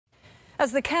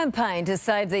As the campaign to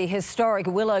save the historic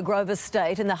Willow Grove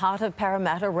estate in the heart of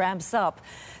Parramatta ramps up,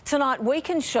 tonight we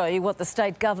can show you what the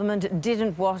state government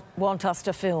didn't want us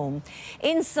to film.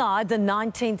 Inside the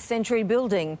 19th century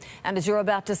building, and as you're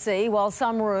about to see, while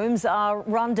some rooms are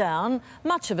run down,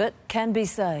 much of it can be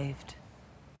saved.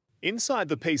 Inside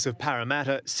the piece of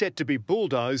Parramatta set to be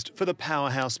bulldozed for the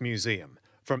Powerhouse Museum,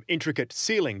 from intricate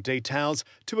ceiling details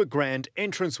to a grand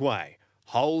entranceway.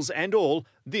 Holes and all,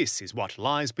 this is what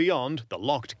lies beyond the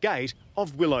locked gate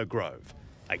of Willow Grove.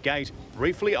 A gate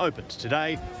briefly opened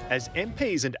today as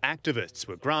MPs and activists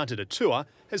were granted a tour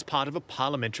as part of a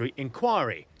parliamentary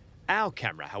inquiry. Our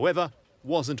camera, however,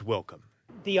 wasn't welcome.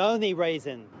 The only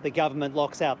reason the government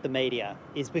locks out the media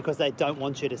is because they don't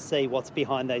want you to see what's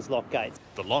behind those locked gates.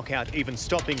 The lockout even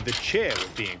stopping the chair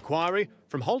of the inquiry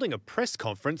from holding a press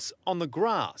conference on the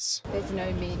grass. There's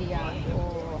no media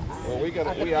or... Well,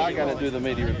 we are going to do the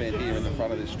media event here in the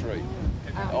front of this street,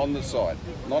 on the side,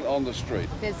 not on the street.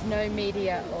 There's no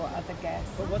media or other guests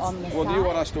on the side. Well, do you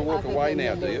want us to walk away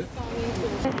now, do you?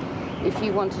 If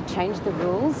you want to change the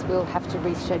rules, we'll have to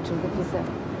reschedule the visit.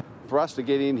 For us to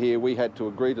get in here, we had to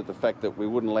agree to the fact that we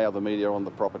wouldn't allow the media on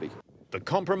the property. The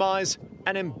compromise,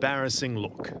 an embarrassing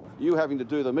look. You having to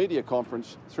do the media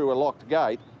conference through a locked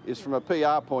gate is, from a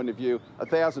PR point of view,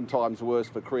 1,000 times worse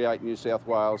for Create New South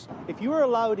Wales. If you were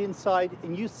allowed inside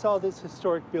and you saw this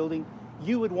historic building,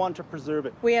 you would want to preserve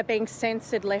it. We are being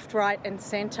censored left, right and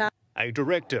centre. A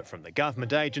director from the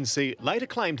government agency later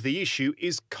claimed the issue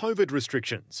is COVID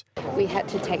restrictions. We had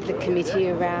to take the committee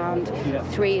around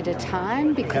 3 at a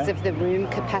time because of the room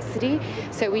capacity.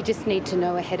 So we just need to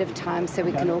know ahead of time so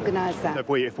we can organise that.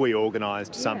 If we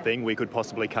organised something, we could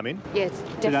possibly come in? Yes,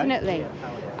 definitely.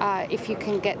 If you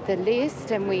can get the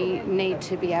list, and we need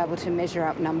to be able to measure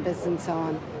up numbers and so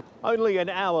on. Only an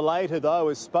hour later, though,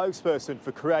 a spokesperson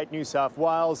for Create New South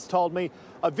Wales told me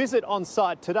a visit on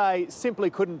site today simply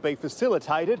couldn't be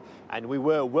facilitated and we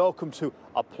were welcome to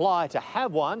apply to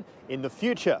have one in the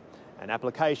future. An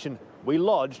application we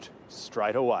lodged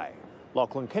straight away.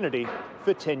 Lachlan Kennedy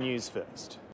for 10 News First.